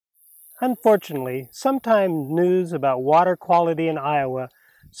Unfortunately, sometimes news about water quality in Iowa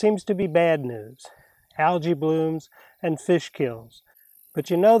seems to be bad news. Algae blooms and fish kills.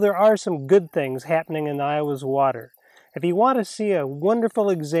 But you know, there are some good things happening in Iowa's water. If you want to see a wonderful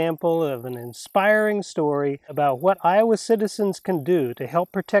example of an inspiring story about what Iowa citizens can do to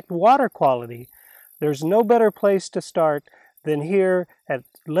help protect water quality, there's no better place to start than here at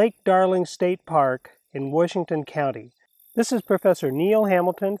Lake Darling State Park in Washington County. This is Professor Neil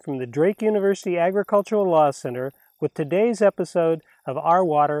Hamilton from the Drake University Agricultural Law Center with today's episode of Our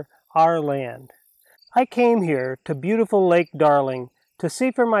Water, Our Land. I came here to beautiful Lake Darling to see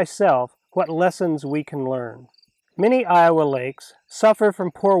for myself what lessons we can learn. Many Iowa lakes suffer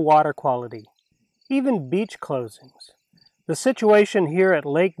from poor water quality, even beach closings. The situation here at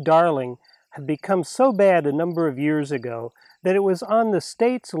Lake Darling had become so bad a number of years ago that it was on the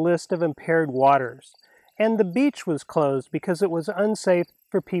state's list of impaired waters, and the beach was closed because it was unsafe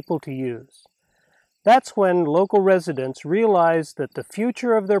for people to use. That's when local residents realized that the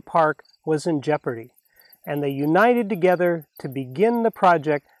future of their park was in jeopardy, and they united together to begin the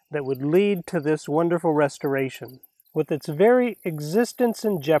project that would lead to this wonderful restoration. With its very existence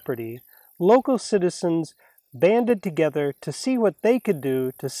in jeopardy, local citizens banded together to see what they could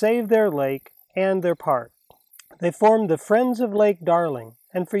do to save their lake and their park. They formed the Friends of Lake Darling,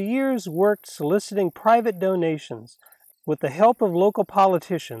 and for years worked soliciting private donations. With the help of local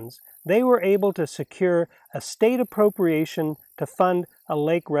politicians, they were able to secure a state appropriation to fund a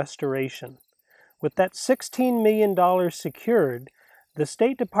lake restoration. With that $16 million secured, the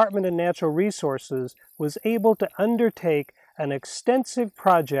State Department of Natural Resources was able to undertake an extensive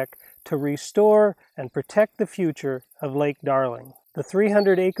project to restore and protect the future of Lake Darling. The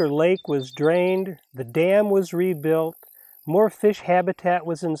 300-acre lake was drained, the dam was rebuilt, more fish habitat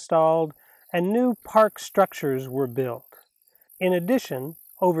was installed, and new park structures were built. In addition,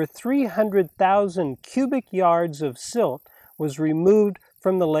 over 300,000 cubic yards of silt was removed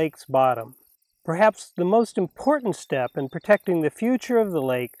from the lake's bottom. Perhaps the most important step in protecting the future of the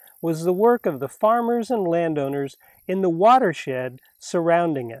lake was the work of the farmers and landowners in the watershed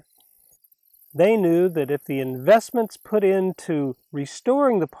surrounding it. They knew that if the investments put into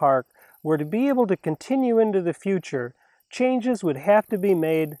restoring the park were to be able to continue into the future, changes would have to be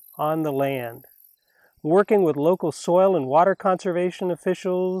made on the land. Working with local soil and water conservation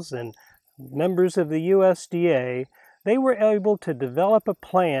officials and members of the USDA, they were able to develop a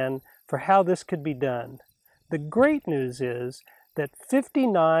plan for how this could be done. The great news is that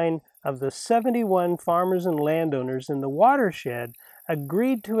 59 of the 71 farmers and landowners in the watershed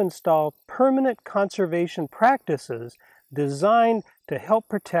agreed to install permanent conservation practices designed to help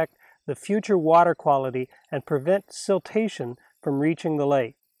protect the future water quality and prevent siltation from reaching the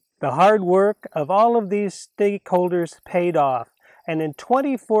lake. The hard work of all of these stakeholders paid off, and in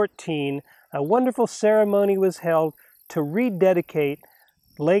 2014, a wonderful ceremony was held to rededicate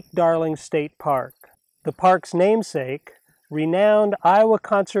Lake Darling State Park. The park's namesake, renowned Iowa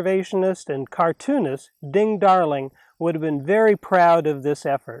conservationist and cartoonist Ding Darling, would have been very proud of this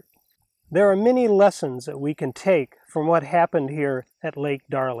effort. There are many lessons that we can take from what happened here at Lake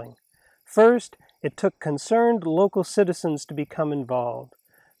Darling. First, it took concerned local citizens to become involved.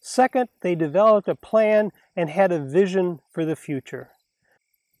 Second, they developed a plan and had a vision for the future.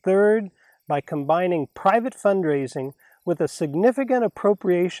 Third, by combining private fundraising with a significant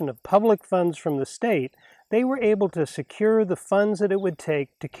appropriation of public funds from the state, they were able to secure the funds that it would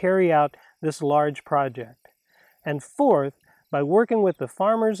take to carry out this large project. And fourth, by working with the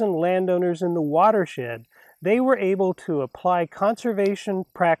farmers and landowners in the watershed, they were able to apply conservation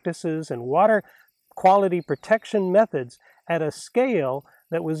practices and water quality protection methods at a scale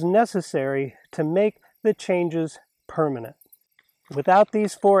that was necessary to make the changes permanent. Without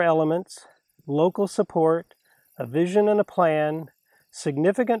these four elements, local support, a vision and a plan,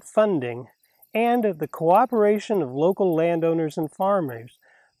 significant funding, and the cooperation of local landowners and farmers,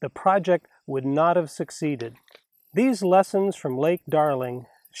 the project would not have succeeded. These lessons from Lake Darling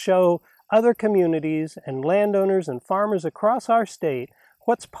show other communities and landowners and farmers across our state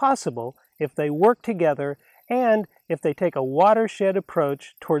what's possible if they work together and if they take a watershed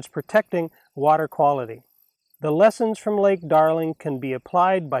approach towards protecting water quality. The lessons from Lake Darling can be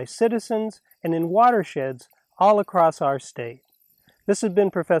applied by citizens and in watersheds all across our state. This has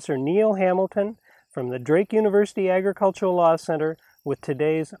been Professor Neil Hamilton from the Drake University Agricultural Law Center with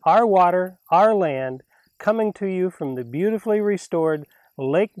today's Our Water, Our Land, coming to you from the beautifully restored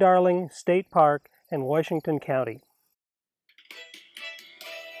Lake Darling State Park in Washington County.